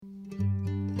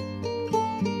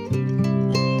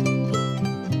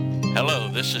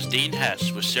this is Dean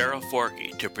Hess with Sarah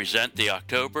Forkey to present the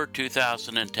October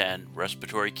 2010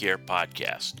 Respiratory Care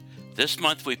Podcast. This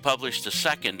month we published the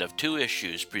second of two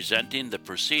issues presenting the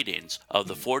proceedings of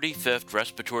the 45th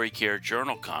Respiratory Care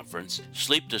Journal Conference,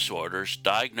 Sleep Disorders,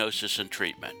 Diagnosis and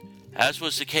Treatment. As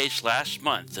was the case last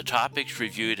month, the topics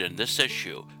reviewed in this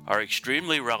issue are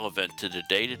extremely relevant to the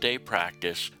day-to-day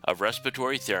practice of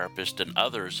respiratory therapists and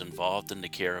others involved in the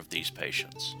care of these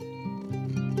patients.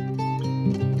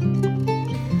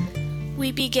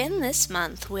 We begin this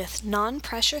month with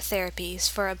non-pressure therapies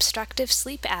for obstructive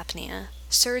sleep apnea,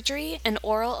 surgery, and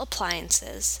oral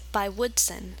appliances by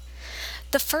Woodson.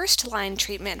 The first-line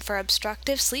treatment for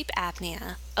obstructive sleep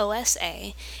apnea,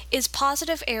 OSA, is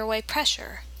positive airway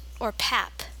pressure, or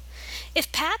PAP.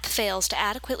 If PAP fails to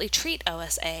adequately treat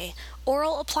OSA,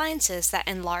 oral appliances that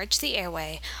enlarge the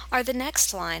airway are the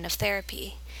next line of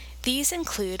therapy. These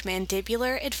include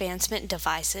mandibular advancement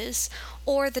devices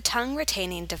or the tongue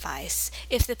retaining device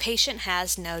if the patient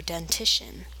has no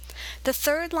dentition. The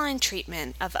third-line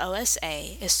treatment of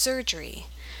OSA is surgery.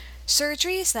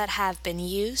 Surgeries that have been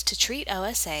used to treat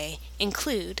OSA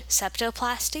include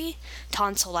septoplasty,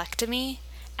 tonsillectomy,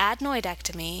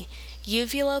 adenoidectomy,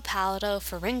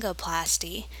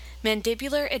 uvulopalato-pharyngoplasty,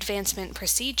 mandibular advancement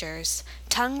procedures,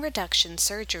 tongue reduction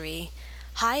surgery,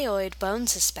 hyoid bone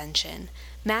suspension,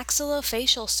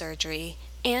 maxillofacial surgery,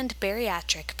 and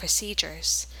bariatric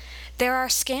procedures. There are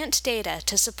scant data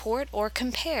to support or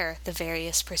compare the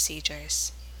various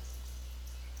procedures.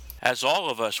 As all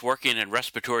of us working in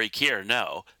respiratory care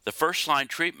know, the first-line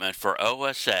treatment for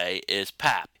OSA is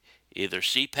PAP, either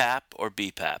CPAP or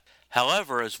BPAP.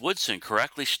 However, as Woodson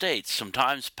correctly states,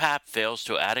 sometimes PAP fails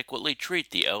to adequately treat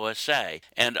the OSA,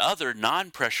 and other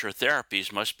non-pressure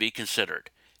therapies must be considered.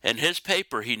 In his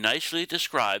paper, he nicely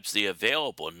describes the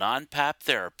available non-PAP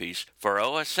therapies for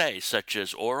OSA, such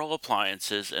as oral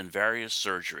appliances and various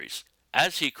surgeries.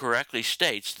 As he correctly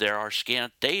states, there are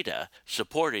scant data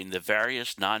supporting the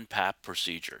various non-PAP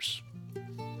procedures.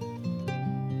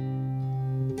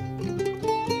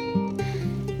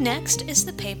 Next is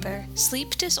the paper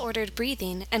Sleep Disordered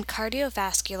Breathing and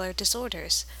Cardiovascular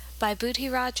Disorders by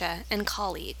Bhuthiraja and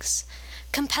colleagues.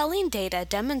 Compelling data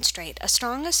demonstrate a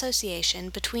strong association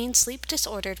between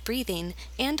sleep-disordered breathing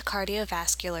and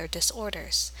cardiovascular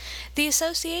disorders. The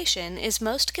association is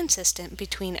most consistent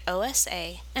between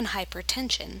OSA and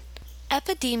hypertension.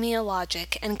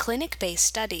 Epidemiologic and clinic-based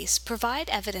studies provide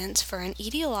evidence for an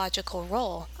etiological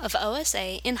role of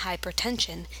OSA in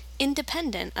hypertension,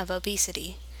 independent of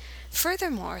obesity.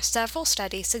 Furthermore, several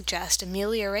studies suggest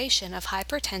amelioration of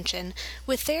hypertension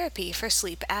with therapy for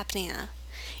sleep apnea.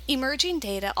 Emerging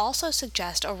data also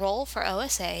suggest a role for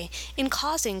OSA in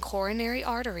causing coronary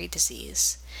artery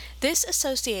disease. This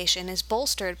association is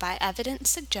bolstered by evidence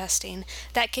suggesting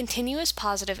that continuous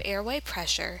positive airway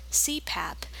pressure,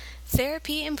 CPAP,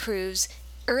 therapy improves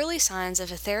early signs of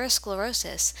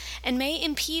atherosclerosis and may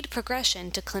impede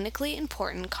progression to clinically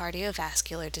important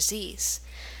cardiovascular disease.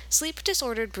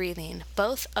 Sleep-disordered breathing,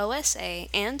 both OSA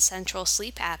and central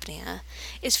sleep apnea,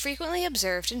 is frequently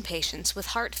observed in patients with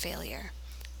heart failure.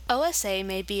 OSA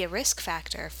may be a risk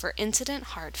factor for incident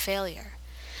heart failure.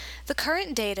 The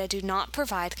current data do not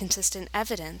provide consistent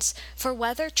evidence for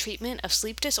whether treatment of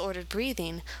sleep-disordered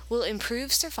breathing will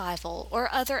improve survival or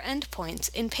other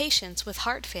endpoints in patients with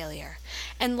heart failure,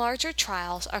 and larger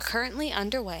trials are currently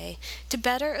underway to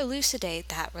better elucidate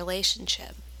that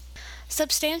relationship.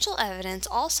 Substantial evidence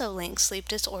also links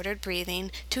sleep-disordered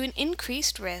breathing to an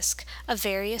increased risk of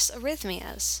various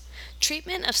arrhythmias.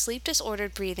 Treatment of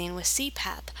sleep-disordered breathing with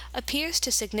CPAP appears to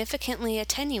significantly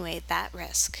attenuate that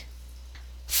risk.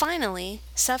 Finally,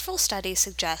 several studies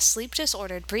suggest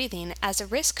sleep-disordered breathing as a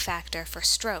risk factor for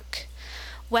stroke.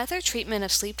 Whether treatment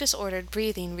of sleep-disordered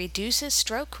breathing reduces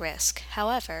stroke risk,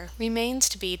 however, remains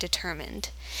to be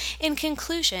determined. In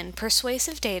conclusion,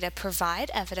 persuasive data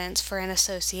provide evidence for an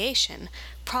association,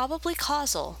 probably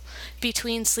causal,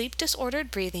 between sleep-disordered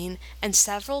breathing and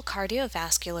several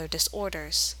cardiovascular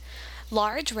disorders.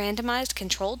 Large randomized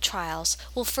controlled trials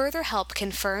will further help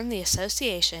confirm the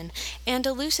association and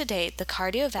elucidate the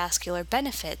cardiovascular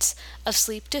benefits of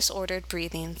sleep-disordered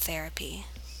breathing therapy.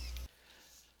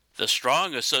 The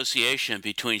strong association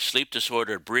between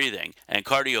sleep-disordered breathing and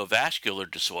cardiovascular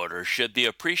disorders should be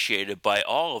appreciated by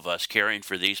all of us caring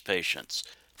for these patients.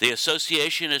 The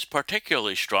association is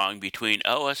particularly strong between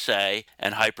OSA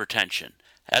and hypertension.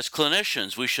 As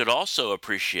clinicians, we should also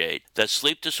appreciate that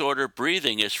sleep-disordered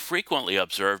breathing is frequently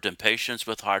observed in patients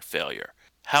with heart failure.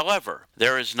 However,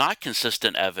 there is not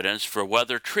consistent evidence for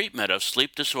whether treatment of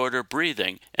sleep-disordered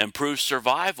breathing improves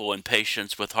survival in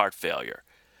patients with heart failure.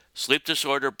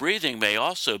 Sleep-disordered breathing may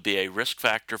also be a risk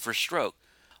factor for stroke.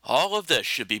 All of this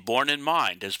should be borne in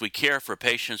mind as we care for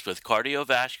patients with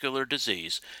cardiovascular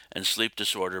disease and sleep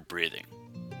disordered breathing.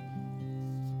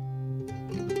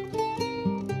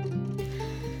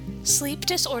 Sleep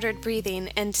Disordered Breathing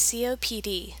and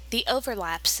COPD, the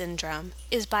Overlap Syndrome,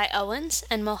 is by Owens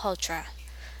and Malhotra.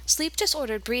 Sleep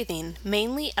disordered breathing,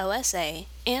 mainly OSA,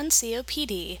 and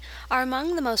COPD are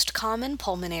among the most common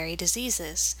pulmonary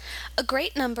diseases. A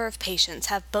great number of patients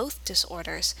have both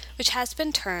disorders, which has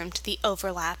been termed the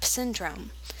overlap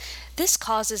syndrome. This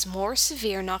causes more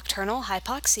severe nocturnal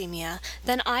hypoxemia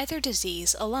than either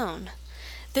disease alone.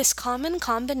 This common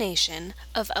combination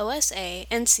of OSA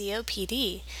and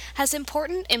COPD has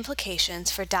important implications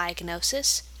for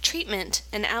diagnosis, treatment,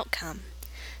 and outcome.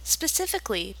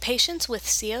 Specifically, patients with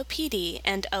COPD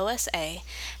and OSA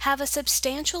have a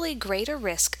substantially greater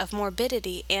risk of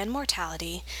morbidity and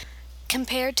mortality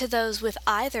compared to those with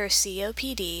either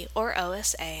COPD or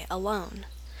OSA alone.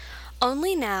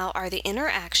 Only now are the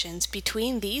interactions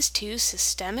between these two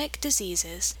systemic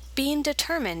diseases being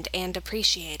determined and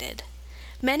appreciated.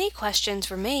 Many questions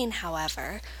remain,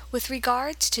 however, with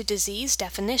regards to disease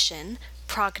definition,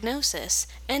 prognosis,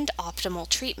 and optimal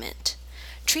treatment.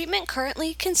 Treatment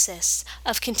currently consists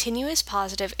of continuous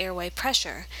positive airway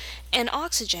pressure and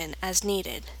oxygen as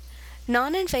needed.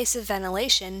 Non-invasive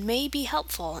ventilation may be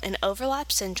helpful in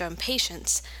overlap syndrome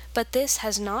patients, but this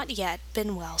has not yet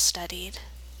been well studied.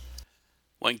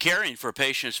 When caring for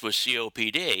patients with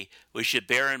COPD, we should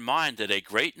bear in mind that a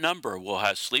great number will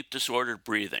have sleep disordered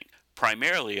breathing,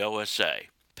 primarily OSA.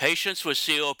 Patients with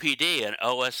COPD and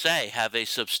OSA have a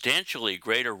substantially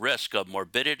greater risk of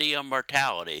morbidity and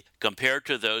mortality compared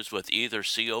to those with either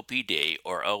COPD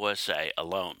or OSA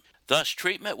alone. Thus,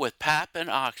 treatment with PAP and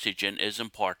oxygen is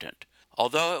important.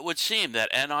 Although it would seem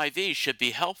that NIV should be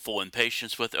helpful in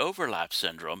patients with overlap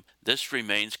syndrome, this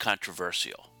remains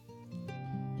controversial.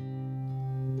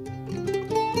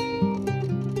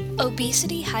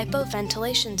 Obesity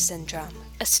Hypoventilation Syndrome,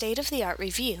 a state-of-the-art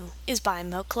review, is by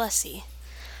Moklesi.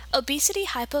 Obesity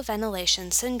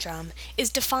hypoventilation syndrome is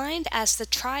defined as the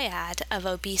triad of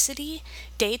obesity,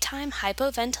 daytime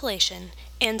hypoventilation,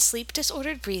 and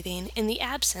sleep-disordered breathing in the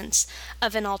absence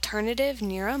of an alternative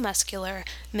neuromuscular,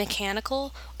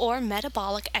 mechanical, or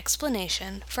metabolic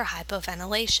explanation for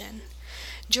hypoventilation.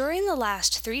 During the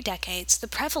last 3 decades, the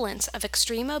prevalence of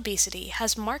extreme obesity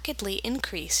has markedly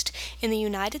increased in the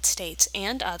United States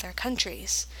and other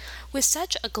countries. With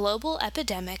such a global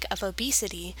epidemic of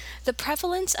obesity, the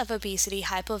prevalence of obesity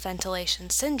hypoventilation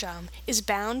syndrome is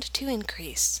bound to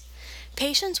increase.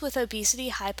 Patients with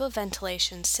obesity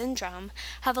hypoventilation syndrome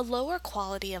have a lower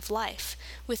quality of life,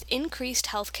 with increased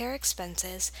healthcare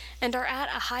expenses, and are at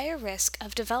a higher risk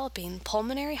of developing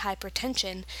pulmonary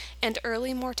hypertension and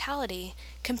early mortality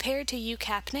compared to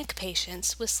eukapnic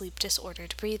patients with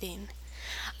sleep-disordered breathing.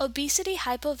 Obesity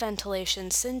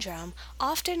hypoventilation syndrome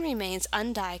often remains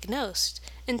undiagnosed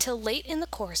until late in the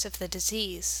course of the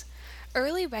disease.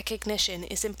 Early recognition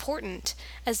is important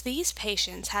as these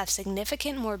patients have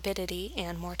significant morbidity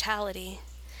and mortality.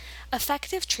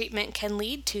 Effective treatment can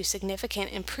lead to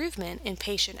significant improvement in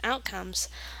patient outcomes,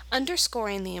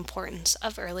 underscoring the importance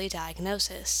of early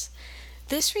diagnosis.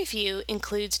 This review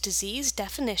includes disease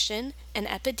definition and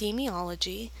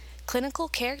epidemiology, clinical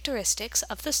characteristics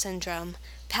of the syndrome,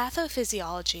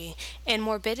 pathophysiology, and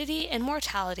morbidity and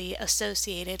mortality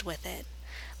associated with it.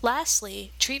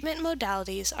 Lastly, treatment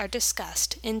modalities are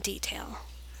discussed in detail.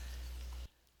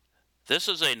 This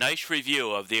is a nice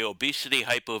review of the obesity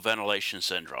hypoventilation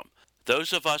syndrome.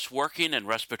 Those of us working in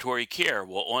respiratory care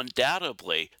will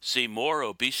undoubtedly see more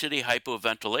obesity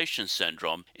hypoventilation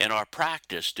syndrome in our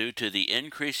practice due to the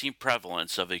increasing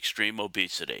prevalence of extreme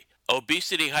obesity.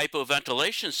 Obesity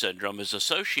hypoventilation syndrome is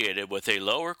associated with a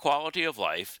lower quality of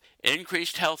life,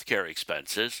 increased healthcare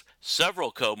expenses,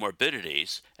 several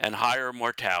comorbidities, and higher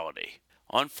mortality.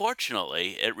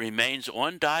 Unfortunately, it remains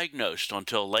undiagnosed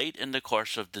until late in the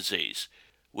course of disease.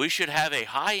 We should have a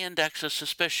high index of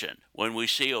suspicion when we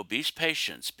see obese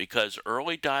patients because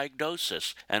early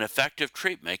diagnosis and effective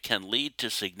treatment can lead to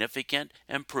significant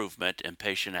improvement in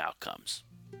patient outcomes.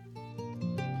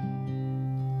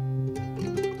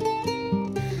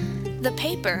 The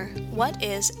paper, What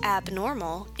is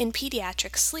Abnormal in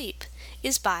Pediatric Sleep,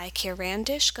 is by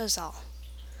Kirandish Ghazal.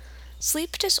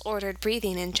 Sleep disordered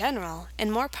breathing in general,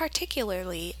 and more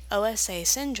particularly OSA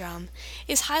syndrome,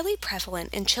 is highly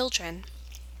prevalent in children.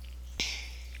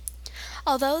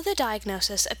 Although the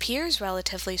diagnosis appears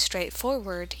relatively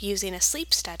straightforward using a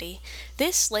sleep study,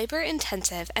 this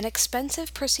labor-intensive and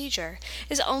expensive procedure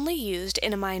is only used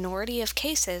in a minority of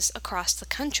cases across the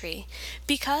country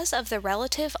because of the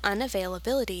relative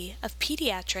unavailability of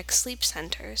pediatric sleep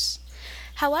centers.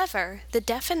 However, the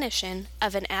definition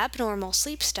of an abnormal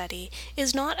sleep study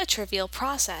is not a trivial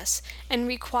process and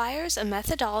requires a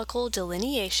methodological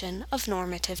delineation of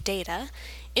normative data,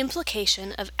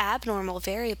 implication of abnormal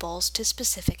variables to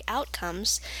specific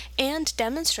outcomes, and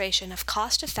demonstration of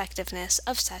cost-effectiveness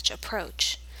of such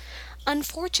approach.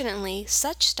 Unfortunately,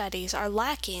 such studies are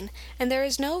lacking, and there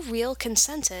is no real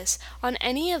consensus on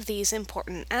any of these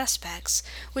important aspects,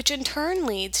 which in turn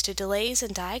leads to delays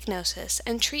in diagnosis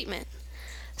and treatment.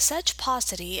 Such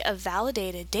paucity of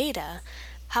validated data,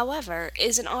 however,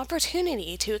 is an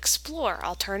opportunity to explore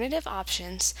alternative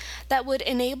options that would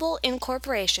enable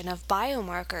incorporation of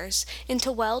biomarkers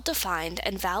into well-defined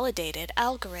and validated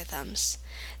algorithms.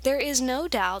 There is no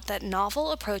doubt that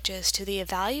novel approaches to the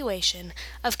evaluation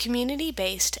of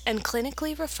community-based and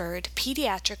clinically referred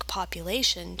pediatric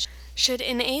populations should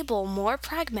enable more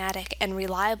pragmatic and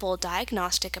reliable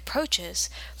diagnostic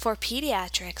approaches for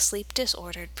pediatric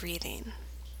sleep-disordered breathing.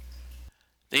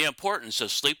 The importance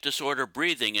of sleep disorder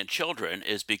breathing in children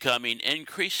is becoming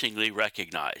increasingly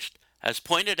recognized. As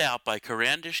pointed out by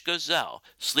Carandish Gozel,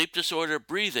 sleep disorder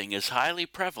breathing is highly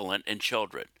prevalent in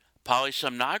children.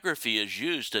 Polysomnography is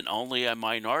used in only a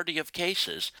minority of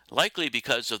cases, likely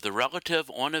because of the relative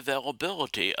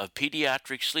unavailability of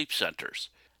pediatric sleep centers.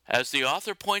 As the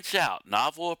author points out,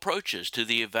 novel approaches to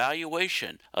the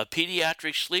evaluation of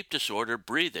pediatric sleep disorder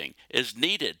breathing is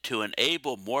needed to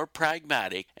enable more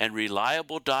pragmatic and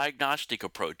reliable diagnostic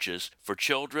approaches for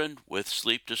children with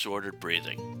sleep disordered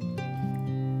breathing.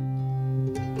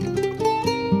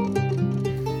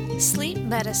 Sleep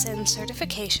Medicine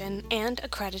Certification and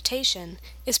Accreditation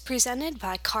is presented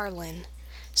by Carlin.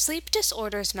 Sleep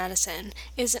disorders medicine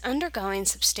is undergoing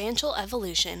substantial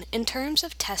evolution in terms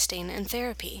of testing and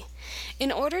therapy.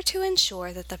 In order to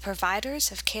ensure that the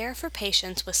providers of care for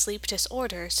patients with sleep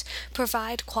disorders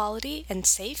provide quality and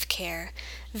safe care,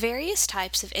 various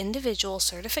types of individual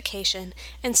certification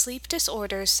and sleep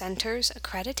disorders centers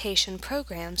accreditation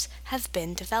programs have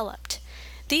been developed.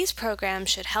 These programs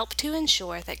should help to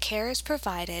ensure that care is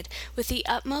provided with the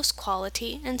utmost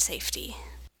quality and safety.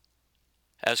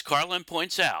 As Carlin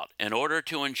points out, in order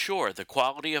to ensure the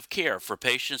quality of care for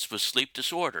patients with sleep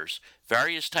disorders,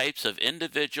 various types of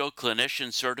individual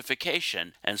clinician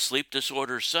certification and sleep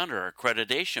disorder center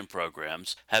accreditation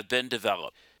programs have been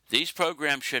developed. These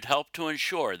programs should help to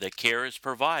ensure that care is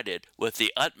provided with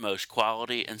the utmost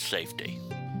quality and safety.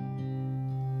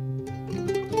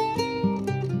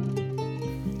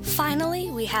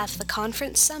 Finally, we have the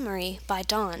conference summary by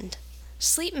Dond.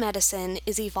 Sleep medicine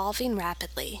is evolving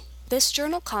rapidly. This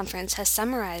journal conference has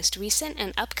summarized recent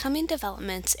and upcoming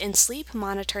developments in sleep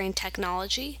monitoring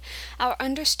technology, our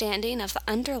understanding of the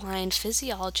underlying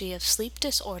physiology of sleep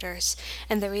disorders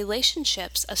and the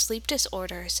relationships of sleep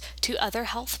disorders to other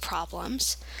health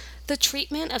problems, the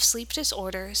treatment of sleep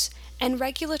disorders, and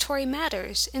regulatory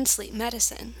matters in sleep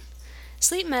medicine.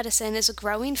 Sleep medicine is a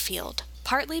growing field,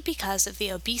 partly because of the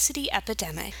obesity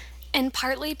epidemic, and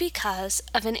partly because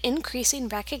of an increasing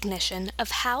recognition of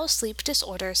how sleep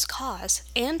disorders cause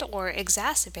and/or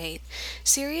exacerbate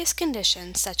serious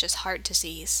conditions such as heart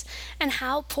disease, and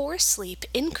how poor sleep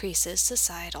increases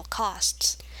societal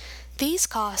costs. These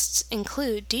costs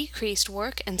include decreased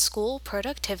work and school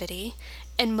productivity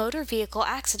and motor vehicle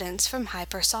accidents from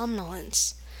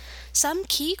hypersomnolence. Some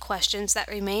key questions that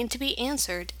remain to be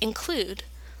answered include: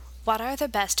 what are the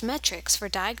best metrics for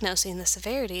diagnosing the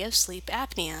severity of sleep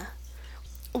apnea?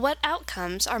 What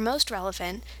outcomes are most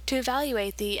relevant to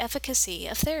evaluate the efficacy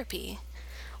of therapy?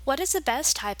 What is the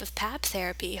best type of PAP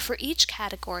therapy for each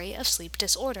category of sleep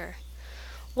disorder?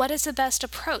 What is the best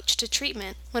approach to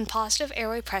treatment when positive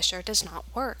airway pressure does not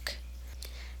work?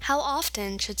 How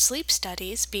often should sleep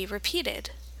studies be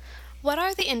repeated? What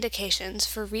are the indications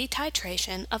for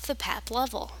retitration of the PAP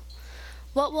level?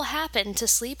 What will happen to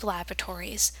sleep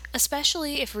laboratories,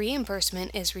 especially if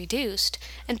reimbursement is reduced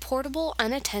and portable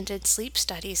unattended sleep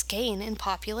studies gain in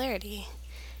popularity?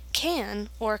 Can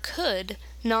or could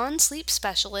non-sleep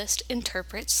specialists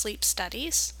interpret sleep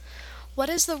studies? What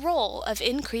is the role of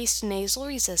increased nasal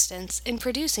resistance in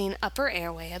producing upper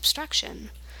airway obstruction?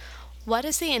 What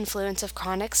is the influence of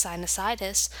chronic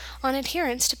sinusitis on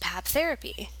adherence to PAP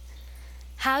therapy?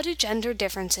 How do gender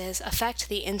differences affect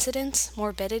the incidence,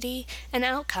 morbidity, and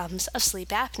outcomes of sleep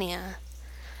apnea?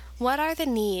 What are the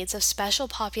needs of special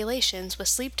populations with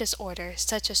sleep disorders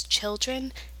such as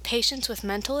children, patients with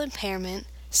mental impairment,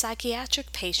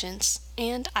 psychiatric patients,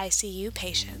 and ICU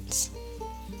patients?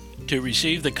 To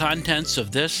receive the contents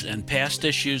of this and past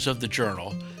issues of the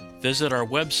journal, visit our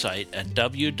website at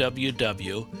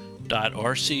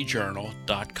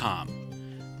www.rcjournal.com.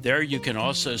 There you can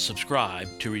also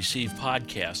subscribe to receive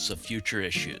podcasts of future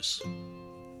issues.